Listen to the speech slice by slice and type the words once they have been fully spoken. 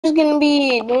just gonna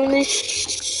be doing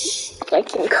this. I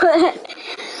can't cut.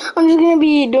 I'm just gonna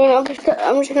be doing. I'm just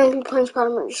gonna be playing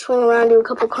Spider-Man. Just swing around, do a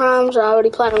couple crimes. I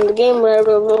already planned on the game,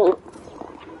 whatever.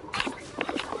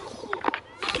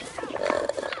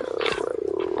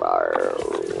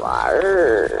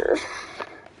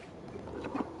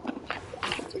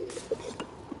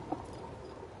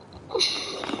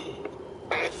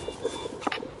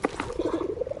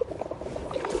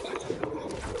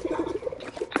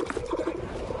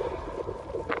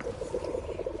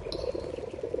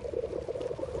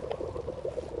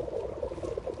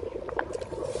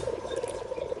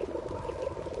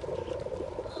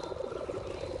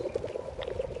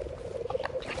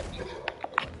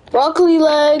 Broccoli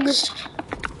legs.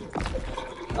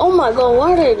 Oh my god,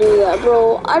 why did I do that,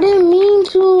 bro? I didn't mean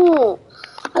to.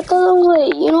 I thought it was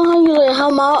like, you know how you like how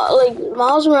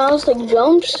Miles Morales like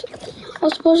jumps? I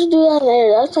was supposed to do that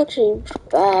there. That's actually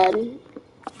bad.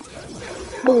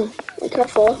 Boom. Wait, can I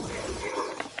fall?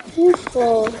 Can you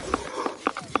fall?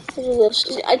 What is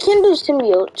this? I can't do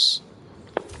symbiotes.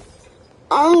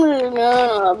 I'm just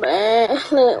gonna, man.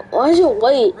 Like, why is it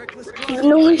white?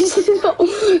 No reason.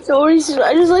 No reason.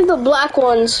 I just like the black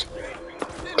ones.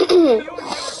 That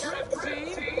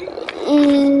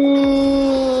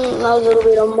was a little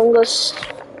bit Among Us.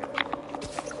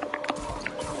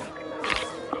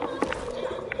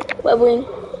 Webwing.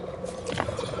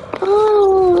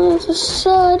 Oh, it's a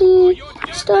study.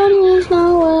 Study is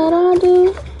not what I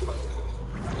do.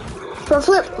 Front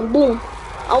flip. Boom.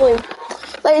 I'll win.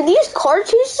 Like, these car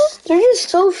chases, they're just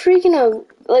so freaking,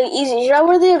 like, easy. Should I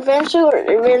wear the Advanced 2 or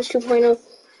Advanced 2.0?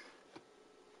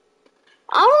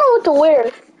 I don't know what to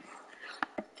wear.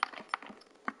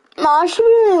 Nah, I should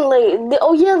be wearing, like,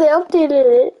 oh yeah, they updated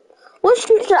it. What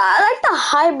suit should I like the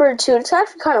hybrid suit. It's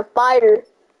actually kind of fire.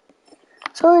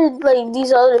 So like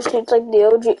these other suits, like the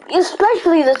OG,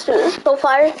 especially this suit, it's so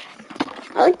fire.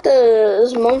 I like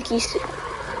this monkey suit.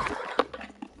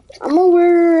 I'm gonna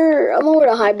wear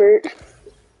the hybrid.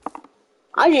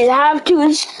 I just have to.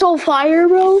 It's so fire,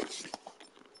 bro.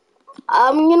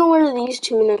 I'm gonna wear these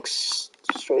two next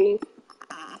stream.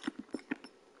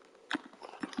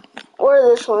 Or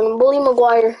this one, Bully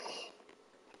Maguire.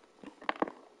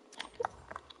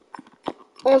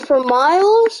 And for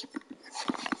Miles,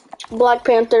 Black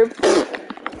Panther.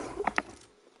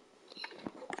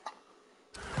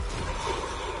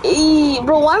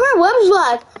 Bro, why are my webs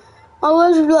black? My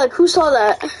webs would be like, who saw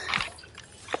that?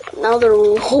 Now they're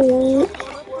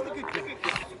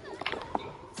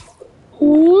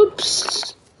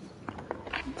whoops.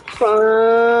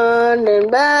 Front and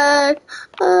back.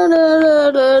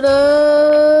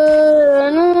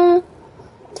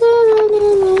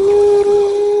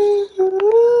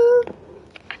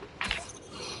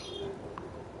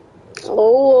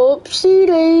 Oh, whoopsie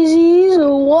daisies.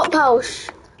 What pouch?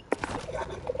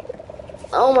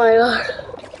 Oh my god.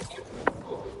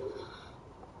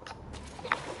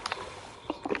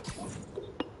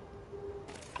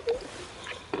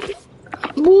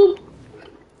 Boop.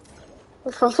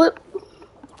 Front flip.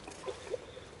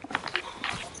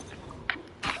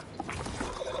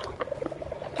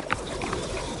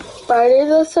 Friday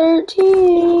the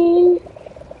 13th.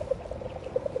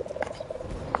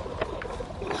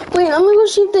 Wait, let me go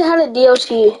see if they had a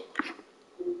DLC.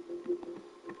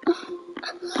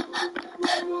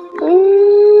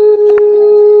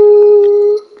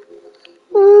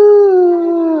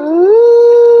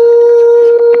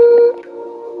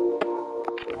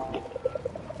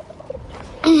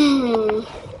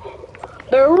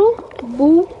 Barrel?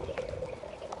 Boo.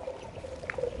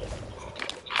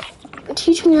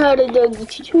 Teach me how to Dougie.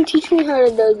 Teach me how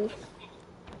to Dougie.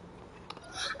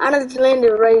 I just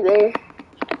landed right there.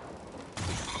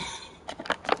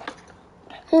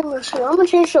 Hey, I'm gonna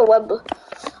change to web.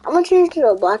 I'm gonna change to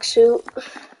a black suit.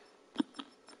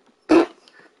 I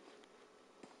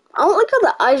don't like how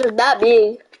the eyes are that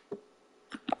big.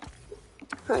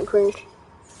 Kinda cringe.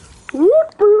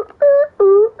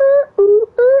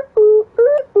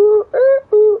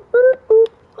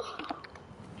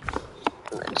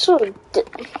 So,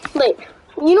 like,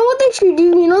 you know what they should do?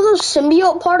 You know those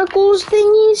symbiote particles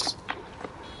thingies?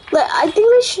 Like, I think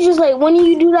they should just, like, when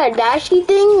you do that dashy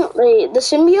thing, like, the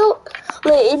symbiote,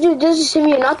 like, it just does the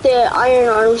symbiote, not the iron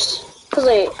arms. Cause,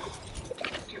 like,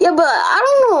 yeah, but I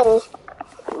don't know.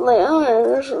 Like, I don't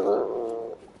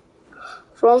know.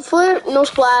 Front flip, no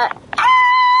splat.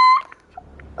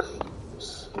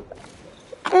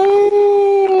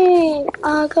 Hey,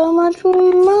 I got my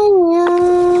money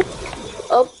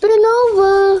up and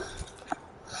over.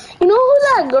 You know who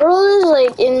that girl is,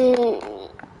 like, in...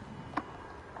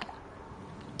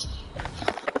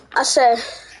 I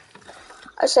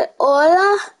I said,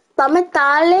 hola, tale,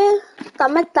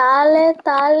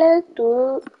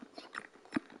 dude.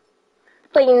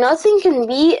 Like, nothing can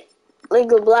beat, like,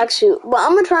 the black suit. But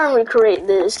I'm gonna try and recreate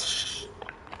this.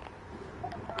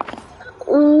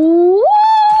 Ooh!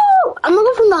 I'm gonna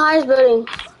go from the highest building.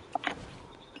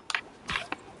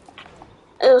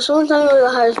 Hey, someone tell me where the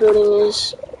highest building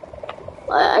is.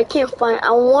 I can't find it.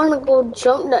 I wanna go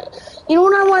jump that. You know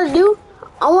what I wanna do?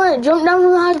 I wanna jump down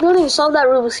from the highest building and solve that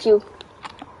Rubik's Cube.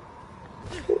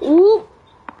 Whoop!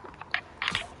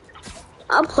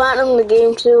 I platinum the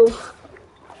game too.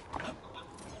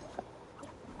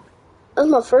 That's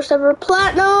my first ever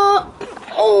platinum.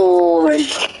 Oh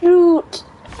shoot!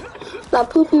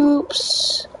 Got poopy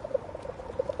oops.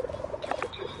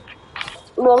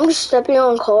 Bro, I'm just stepping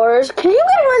on cars. Can you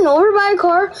get run over by a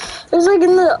car? It's like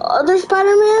in the other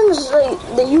Spider-Mans, like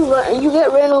that you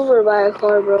get ran over by a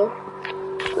car, bro.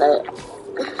 Like.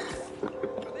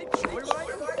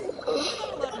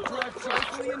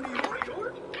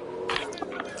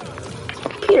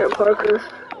 Peter Parker.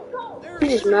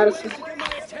 He's just mad at me.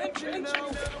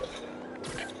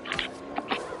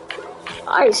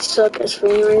 I suck at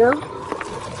swinging right now.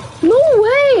 No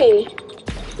way!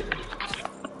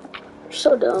 You're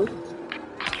so dumb.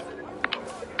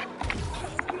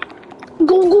 Go,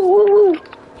 go, go, go!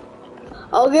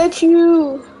 I'll get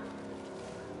you!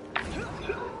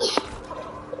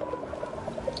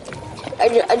 I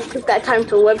just took that time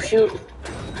to web shoot.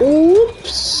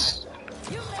 Oops!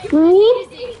 Whoop!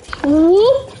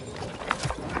 Whoop!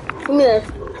 Give me that.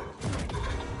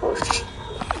 Oh shit.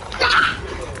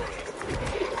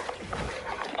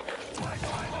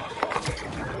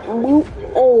 Whoop.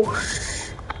 Oh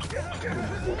shit.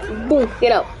 Boom,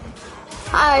 get up.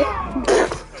 Hi.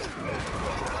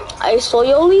 I saw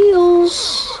your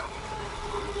wheels.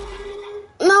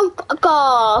 Now fuck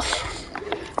off.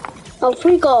 Now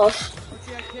freak off.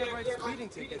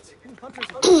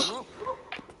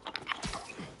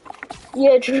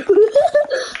 Yeah, true.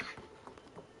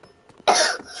 I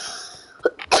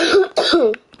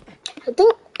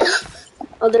think.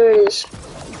 Oh, there it is.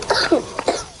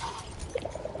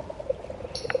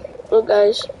 Look,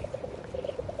 guys.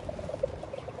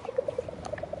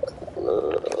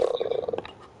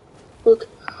 Look.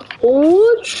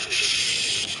 Oh,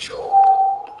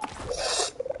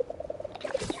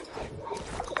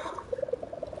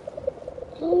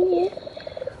 yeah.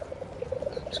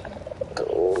 Let's go.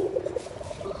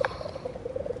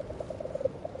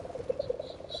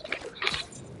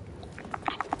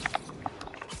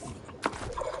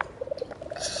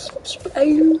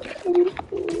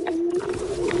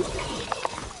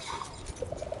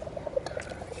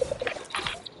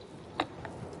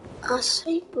 I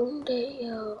say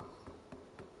Bundeo.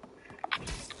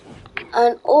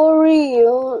 An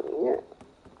Oreo.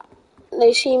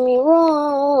 They see me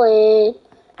rolling.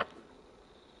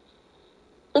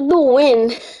 The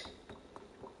wind.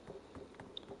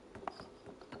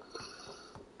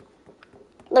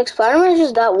 Like Spider-Man is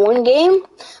just that one game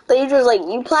that you just like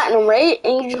you platinum, right?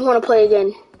 And you just want to play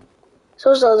again.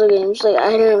 So it's the other games. Like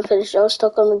I didn't finish. I was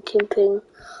stuck on the Kingpin.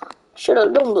 Shut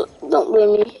up! Don't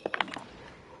blame me.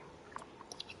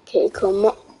 Okay, come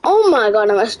on. Oh my god,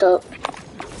 I messed up.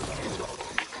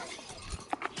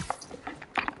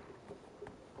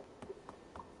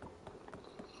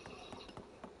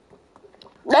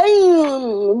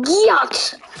 Damn,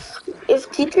 Giat.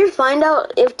 If teachers find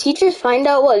out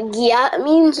what Giat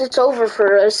means, it's over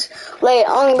for us. Like,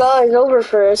 on God, it's over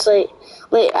for us. Like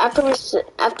after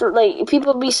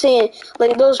people be saying,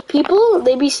 like those people,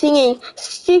 they be singing,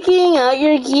 sticking out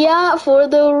your Giat for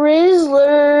the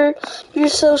Rizzler. You're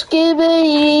so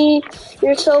skibbity.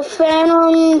 You're so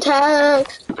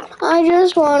fantastic. I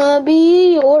just wanna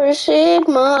be your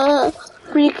Sigma.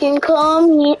 Freaking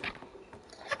come here.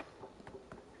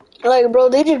 Like, bro,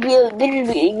 they just be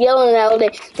yelling out all day.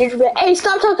 They just be like, hey,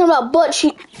 stop talking about butt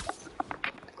cheek.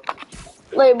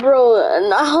 Like, bro,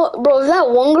 bro, if that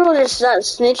one girl just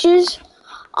snitches,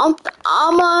 I'm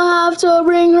gonna have to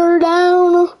bring her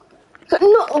down.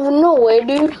 No way,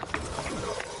 dude.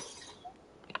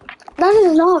 That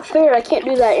is not fair. I can't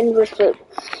do that inverse flip.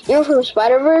 You know, from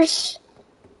Spider-Verse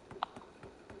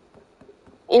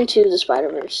into the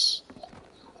Spider-Verse.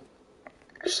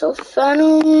 So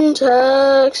Phantom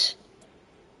Tax.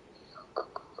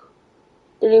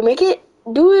 Did he make it?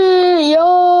 Do it,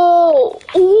 yo!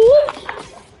 Ooh.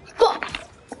 Fuck!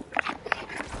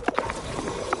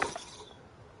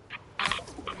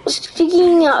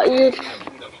 Sticking out your.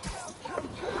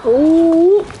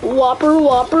 Ooh, whopper.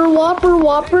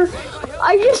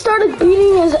 I just started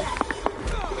beating his.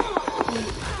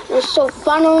 It's so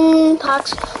Phantom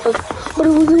Tax.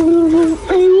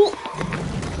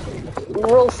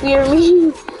 Bro, fear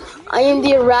me. I am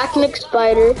the arachnic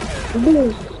spider.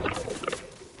 Boom.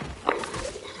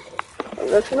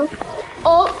 Directional.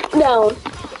 Up, down.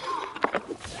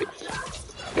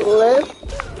 Left,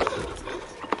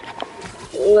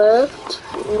 left,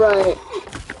 right.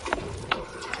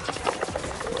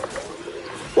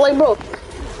 Like, bro.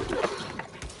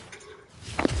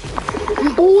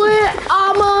 Boy,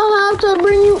 I'ma have to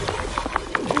bring you.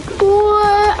 Boy,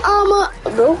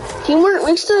 Bro, teamwork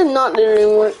makes the not do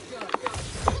anymore.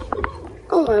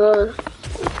 Oh my god.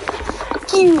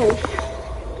 Fuck you.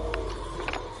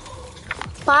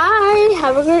 Bye.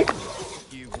 Have a great.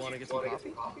 You want to get some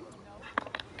coffee?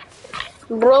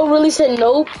 Bro really said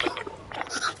nope.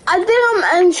 I think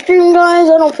I'm end stream, guys.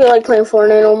 I don't feel like playing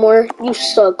Fortnite no more. You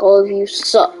suck. All of you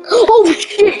suck. Oh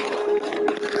shit.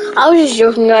 I was just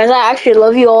joking, guys. I actually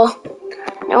love you all.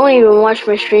 I won't even watch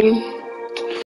my stream.